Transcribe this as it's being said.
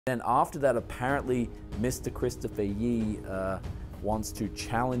Then after that, apparently Mr. Christopher Yee wants to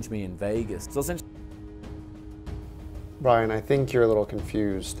challenge me in Vegas. So essentially, Bryan, I think you're a little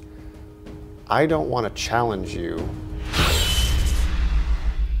confused. I don't want to challenge you.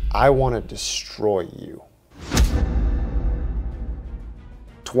 I want to destroy you.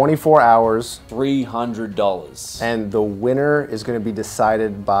 24 hours. $300. And the winner is going to be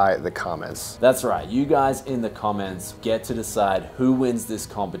decided by the comments. That's right. You guys in the comments get to decide who wins this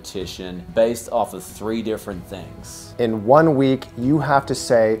competition based off of 3 different things. In 1 week, you have to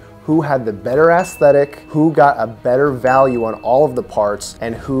say who had the better aesthetic, who got a better value on all of the parts,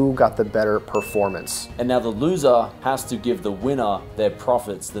 and who got the better performance. And now the loser has to give the winner their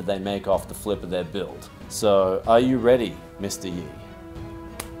profits that they make off the flip of their build. So are you ready, Mr. Yee?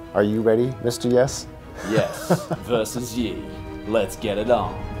 Are you ready, Mr. Yes? Yes, versus Yee. Let's get it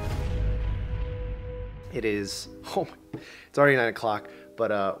on. It is, it's already 9 o'clock,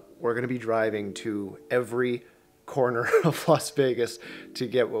 but we're gonna be driving to every corner of Las Vegas to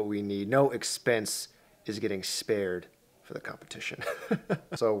get what we need. No expense is getting spared for the competition.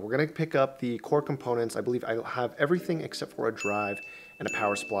 So we're gonna pick up the core components. I believe I have everything except for a drive and a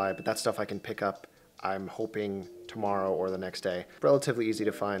power supply, but that stuff I can pick up, I'm hoping tomorrow or the next day. Relatively easy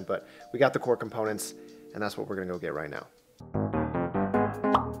to find, but we got the core components, and that's what we're gonna go get right now.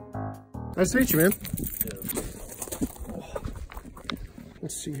 Nice to meet you, man.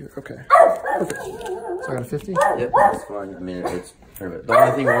 Let's see here. Okay. Perfect. So I got a 50? Yep, that's fine. I mean, it's perfect. The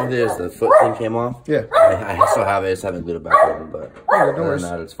only thing wrong with it is the foot thing came off. Yeah. I still have it. I just haven't glued it back on, but Oh, no worries. other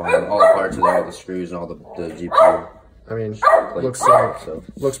than that, it's fine. All the parts are there, all the screws and all the GPU. I mean, Like, looks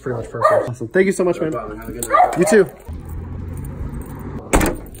pretty much perfect. Awesome. Thank you so much, man. Have a good night. You too.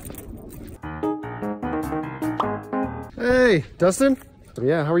 Hey, Dustin.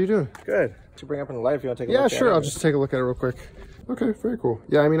 Yeah, how are you doing? Good. To bring up in the light if you want to take a look at it. Yeah, sure. I'll just take a look at it real quick. Okay, very cool.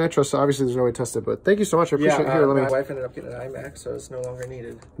 Yeah, I mean, I trust it. Obviously, there's no way to test it, but thank you so much. I appreciate it. Here, let me. My wife ended up getting an iMac, so it's no longer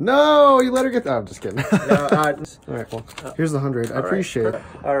needed. No, you let her get that. I'm just kidding. No, All right, well, here's the 100. I appreciate it.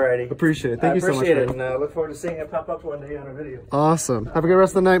 Alrighty. Appreciate it. Thank you so much. Appreciate it, man. and look forward to seeing it pop up one day on a video. Awesome. Have a good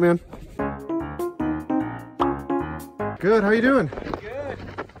rest of the night, man. Good. How you doing? Good.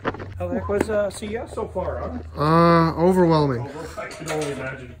 How the heck was CES so far, huh? Overwhelming. I can only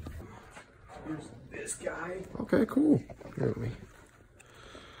imagine. Here's this guy. Okay, cool. Here with me.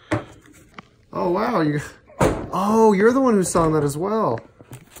 Oh wow, oh, you're the one who's selling that as well.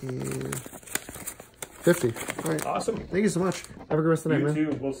 50. All right. Awesome. Thank you so much. Have a good rest of the night, man.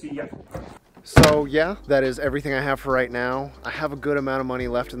 You too. We'll see ya. So yeah, that is everything I have for right now. I have a good amount of money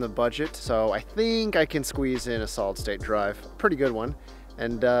left in the budget, so I think I can squeeze in a solid state drive. Pretty good one.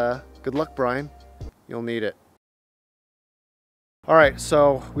 And good luck, Bryan. You'll need it. All right,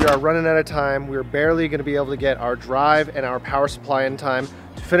 so we are running out of time. We're barely gonna be able to get our drive and our power supply in time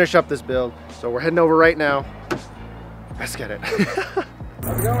to finish up this build. So we're heading over right now. Let's get it.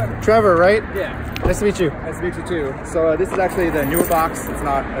 How's it going? Trevor, right? Yeah. Nice to meet you. Nice to meet you too. So this is actually the newer box. It's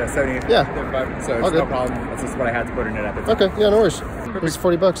not a 70. Yeah. So it's no problem. That's just what I had to put in it at the time. Okay, yeah, no worries. Here's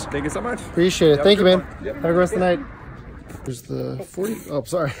 40 bucks. Thank you so much. Appreciate it. Have Thank a you, good man. one. Yep. Have a good rest of the night. Here's the 40. Oh,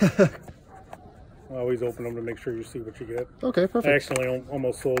 sorry. I always open them to make sure you see what you get. Okay, I perfect. accidentally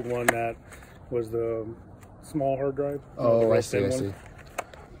almost sold one that was the small hard drive. Oh, the I see, I thin see. one.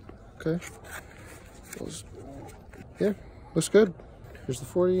 Okay. Yeah, looks good. Here's the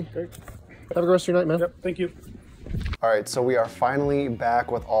 40. Okay. Have a good rest of your night, man. Yep, thank you. All right, so we are finally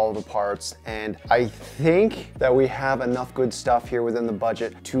back with all the parts, and I think that we have enough good stuff here within the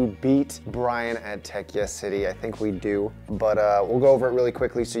budget to beat Bryan at Tech Yes City. I think we do, but we'll go over it really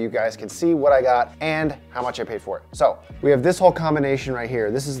quickly so you guys can see what I got and how much I paid for it. So we have this whole combination right here.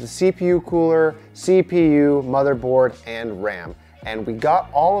 This is the CPU cooler, CPU, motherboard, and RAM. And we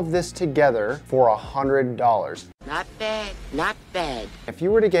got all of this together for $100. Not bad, not bad. If you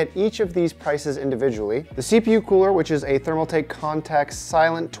were to get each of these prices individually, the CPU cooler, which is a Thermaltake Contac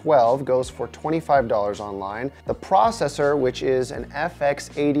Silent 12, goes for $25 online. The processor, which is an FX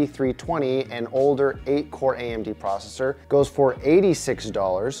 8320, an older 8-core AMD processor, goes for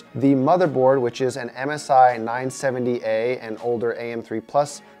 $86. The motherboard, which is an MSI 970A, an older AM3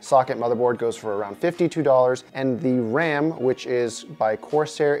 Plus socket motherboard, goes for around $52. And the RAM, which is by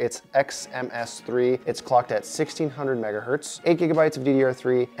Corsair, it's XMS3, it's clocked at 1600 megahertz, 8 gigabytes of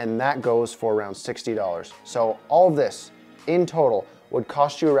DDR3, and that goes for around $60. So all of this in total would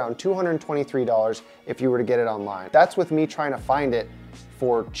cost you around $223 if you were to get it online. That's with me trying to find it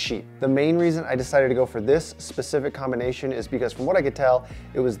for cheap. The main reason I decided to go for this specific combination is because from what I could tell,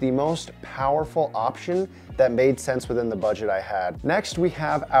 it was the most powerful option that made sense within the budget I had. Next, we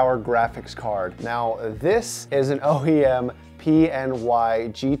have our graphics card. Now, this is an OEM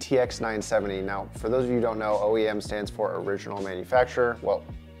PNY GTX 970. Now, for those of you who don't know, OEM stands for original manufacturer. Well,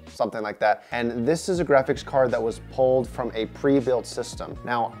 something like that. And this is a graphics card that was pulled from a pre-built system.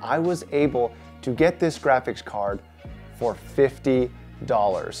 Now, I was able to get this graphics card for $50.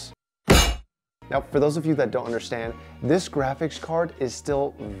 Now, for those of you that don't understand, this graphics card is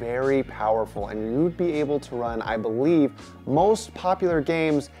still very powerful, and you would be able to run, I believe, most popular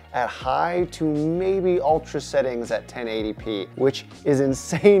games at high to maybe ultra settings at 1080p, which is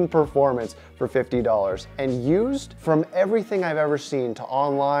insane performance for $50. And used, from everything I've ever seen to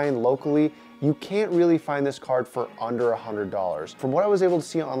online, locally, you can't really find this card for under $100. From what I was able to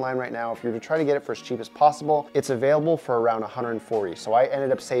see online right now, if you're to try to get it for as cheap as possible, it's available for around $140. So I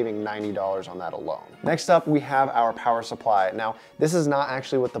ended up saving $90 on that alone. Next up, we have our power supply. Now, this is not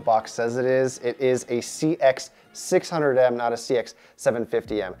actually what the box says it is. It is a CX600M, not a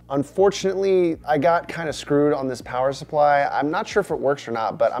CX750M. Unfortunately, I got kind of screwed on this power supply. I'm not sure if it works or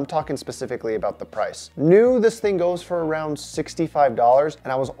not, but I'm talking specifically about the price. New, this thing goes for around $65,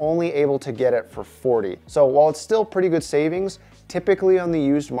 and I was only able to get it for $40. So while it's still pretty good savings, typically on the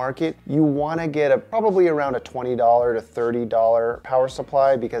used market, you want to get probably around a $20 to $30 power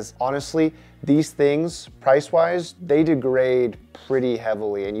supply, because honestly, these things, price-wise, they degrade pretty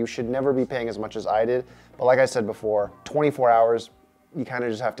heavily, and you should never be paying as much as I did. But like I said before, 24 hours, you kind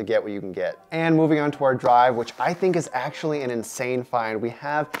of just have to get what you can get. And moving on to our drive, which I think is actually an insane find. We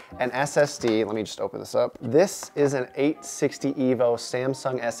have an SSD. Let me just open this up. This is an 860 EVO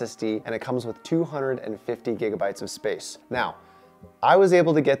Samsung SSD, and it comes with 250 gigabytes of space. Now, I was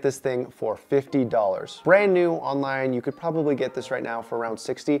able to get this thing for $50. Brand new online, you could probably get this right now for around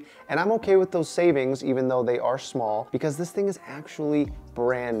 $60, and I'm okay with those savings even though they are small, because this thing is actually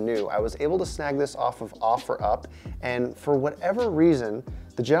brand new. I was able to snag this off of OfferUp, and for whatever reason,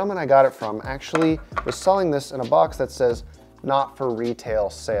 the gentleman I got it from actually was selling this in a box that says, "Not for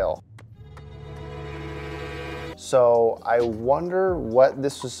retail sale." So I wonder what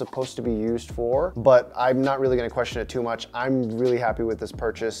this was supposed to be used for, but I'm not really gonna question it too much. I'm really happy with this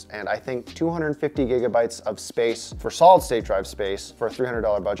purchase, and I think 250 gigabytes of space for solid state drive space for a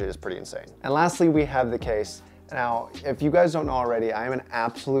 $300 budget is pretty insane. And lastly, we have the case. Now, if you guys don't know already, I am an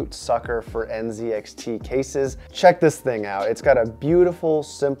absolute sucker for NZXT cases. Check this thing out. It's got a beautiful,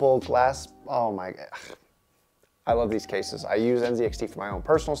 simple glass, oh my God. I love these cases. I use NZXT for my own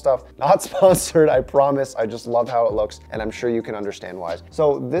personal stuff. Not sponsored, I promise. I just love how it looks, and I'm sure you can understand why.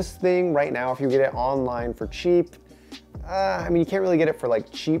 So this thing right now, if you get it online for cheap, I mean, you can't really get it for like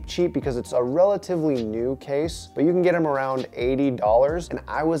cheap because it's a relatively new case, but you can get them around $80, and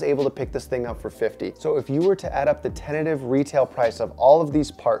I was able to pick this thing up for $50. So if you were to add up the tentative retail price of all of these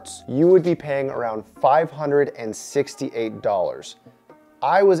parts, you would be paying around $568.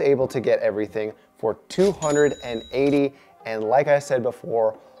 I was able to get everything for $280, and like I said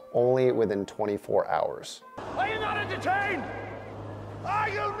before, only within 24 hours. Are you not entertained? Are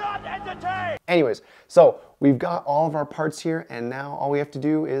you not entertained? Anyways, so we've got all of our parts here, and now all we have to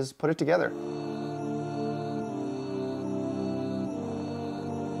do is put it together.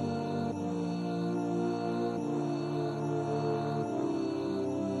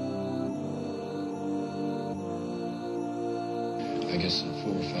 I guess in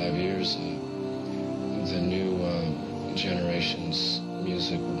 4 or 5 years, the new generation's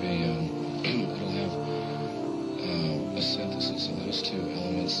music will be, it'll have a synthesis of those two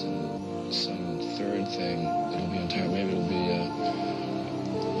elements and some third thing that'll be entire. Maybe it'll be,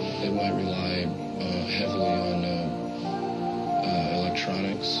 it might rely heavily on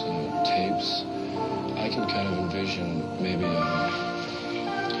electronics, tapes. I can kind of envision maybe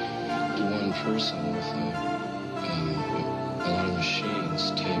one person with a lot of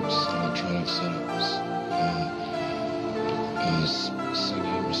machines, tapes, electronic setups,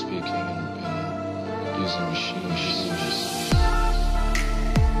 singing or speaking and using machines.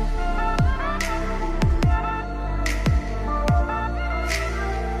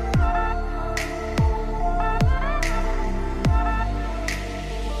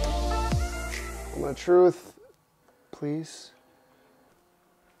 Moment of truth, please.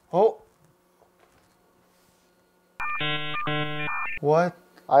 Oh. What?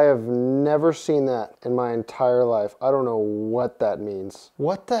 I have never seen that in my entire life. I don't know what that means.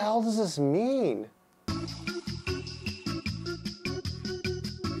 What the hell does this mean?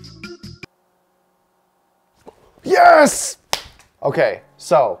 Yes! Okay,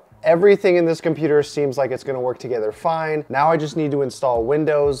 so everything in this computer seems like it's gonna work together fine. Now I just need to install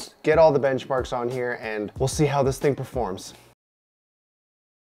Windows, get all the benchmarks on here, and we'll see how this thing performs.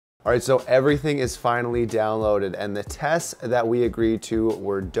 All right, so everything is finally downloaded, and the tests that we agreed to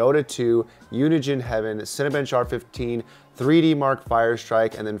were Dota 2, Unigine Heaven, Cinebench R15, 3D Mark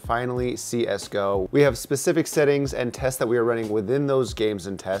Firestrike, and then finally CSGO. We have specific settings and tests that we are running within those games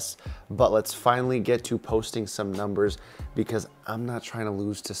and tests, but let's finally get to posting some numbers because I'm not trying to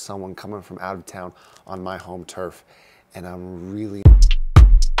lose to someone coming from out of town on my home turf, and I'm really...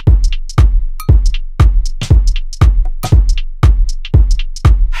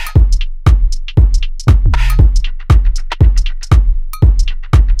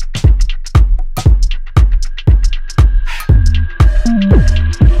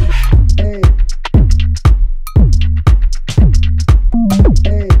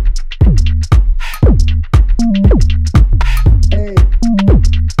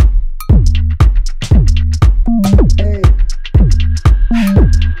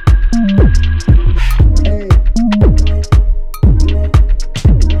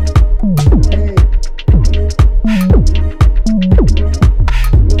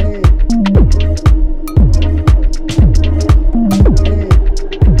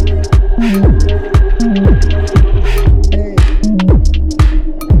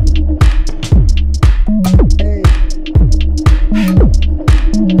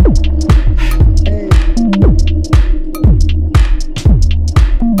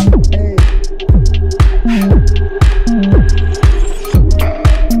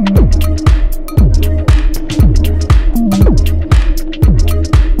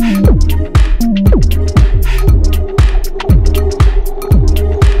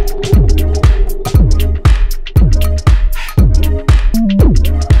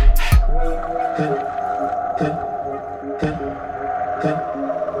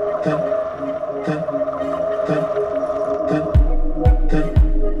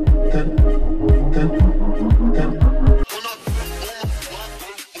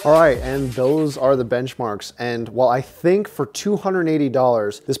 All right, and those are the benchmarks. And while I think for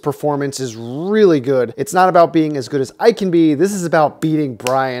 $280, this performance is really good, it's not about being as good as I can be. This is about beating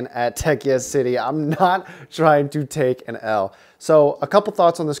Bryan at Tech Yes City. I'm not trying to take an L. So a couple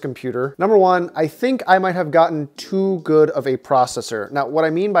thoughts on this computer. Number one, I think I might have gotten too good of a processor. Now, what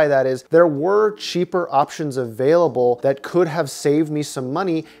I mean by that is there were cheaper options available that could have saved me some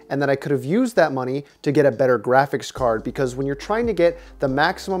money, and that I could have used that money to get a better graphics card, because when you're trying to get the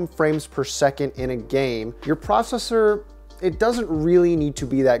maximum frames per second in a game, your processor, it doesn't really need to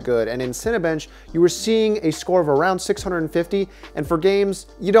be that good. And in Cinebench, you were seeing a score of around 650, and for games,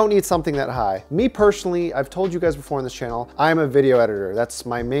 you don't need something that high. Me personally, I've told you guys before on this channel, I'm a video editor. That's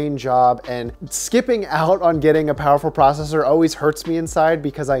my main job, and skipping out on getting a powerful processor always hurts me inside,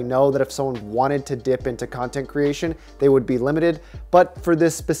 because I know that if someone wanted to dip into content creation, they would be limited. But for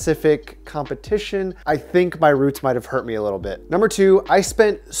this specific competition, I think my roots might have hurt me a little bit. Number two, I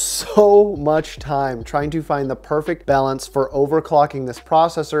spent so much time trying to find the perfect balance for overclocking this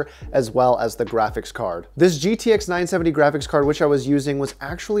processor as well as the graphics card. This GTX 970 graphics card, which I was using, was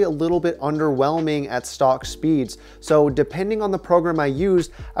actually a little bit underwhelming at stock speeds. So depending on the program I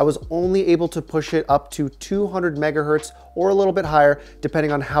used, I was only able to push it up to 200 megahertz or a little bit higher,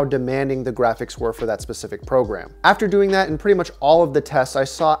 depending on how demanding the graphics were for that specific program. After doing that in pretty much all of the tests, I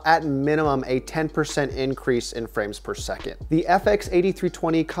saw at minimum a 10% increase in frames per second. The FX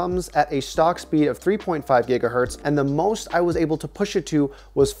 8320 comes at a stock speed of 3.5 gigahertz, and the most I was able to push it to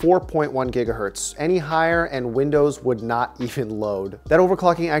was 4.1 gigahertz. Any higher and Windows would not even load. That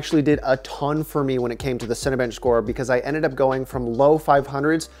overclocking actually did a ton for me when it came to the Cinebench score, because I ended up going from low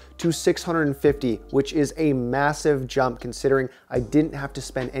 500s to 650, which is a massive jump considering I didn't have to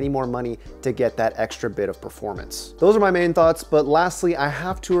spend any more money to get that extra bit of performance. Those are my main thoughts, but lastly, I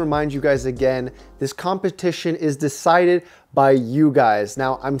have to remind you guys again, this competition is decided by you guys.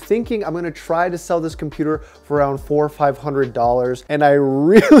 Now, I'm thinking I'm gonna try to sell this computer for around $400 or $500, and I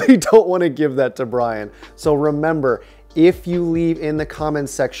really don't wanna give that to Bryan. So remember, if you leave in the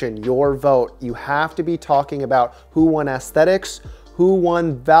comments section your vote, you have to be talking about who won aesthetics, who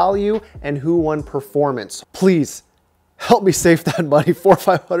won value, and who won performance. Please help me save that money. $400 or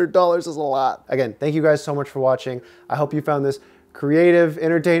 $500 is a lot. Again, thank you guys so much for watching. I hope you found this creative,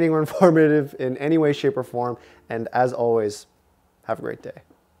 entertaining, or informative in any way, shape, or form. And as always, have a great day.